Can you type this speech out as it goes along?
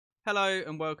Hello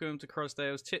and welcome to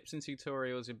Crosdale's tips and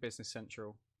tutorials in Business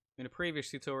Central. In a previous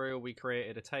tutorial we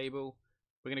created a table.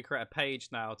 We're going to create a page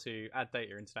now to add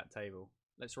data into that table.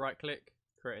 Let's right click,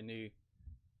 create a new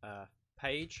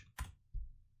page.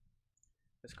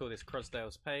 Let's call this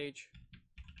Crosdale's page.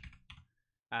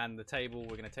 And the table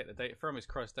we're going to take the data from is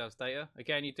Crosdale's data.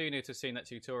 Again, you do need to have seen that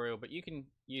tutorial, but you can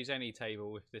use any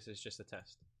table if this is just a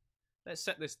test. Let's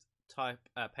set this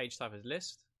page type as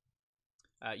list.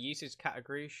 Usage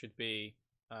category should be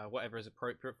whatever is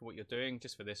appropriate for what you're doing.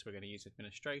 Just for this, we're going to use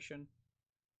administration.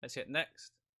 Let's hit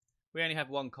next. We only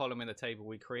have one column in the table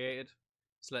we created,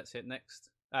 so let's hit next.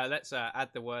 Let's add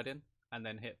the word in and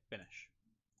then hit finish.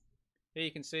 Here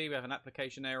you can see we have an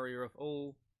application area of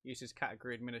all, usage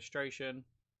category administration,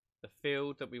 the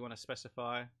field that we want to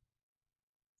specify,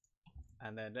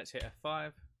 and then let's hit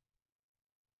F5.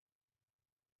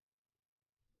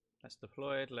 That's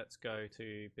deployed. Let's go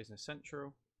to Business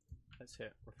Central. Let's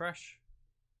hit refresh.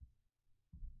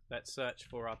 Let's search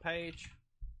for our page.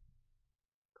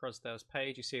 Crosdale's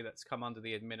page. You see that's come under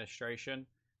the administration.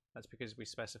 That's because we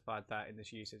specified that in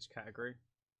this usage category.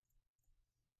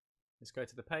 Let's go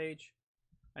to the page.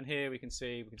 And here we can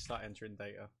see we can start entering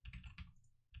data.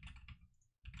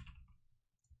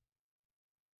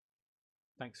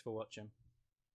 Thanks for watching.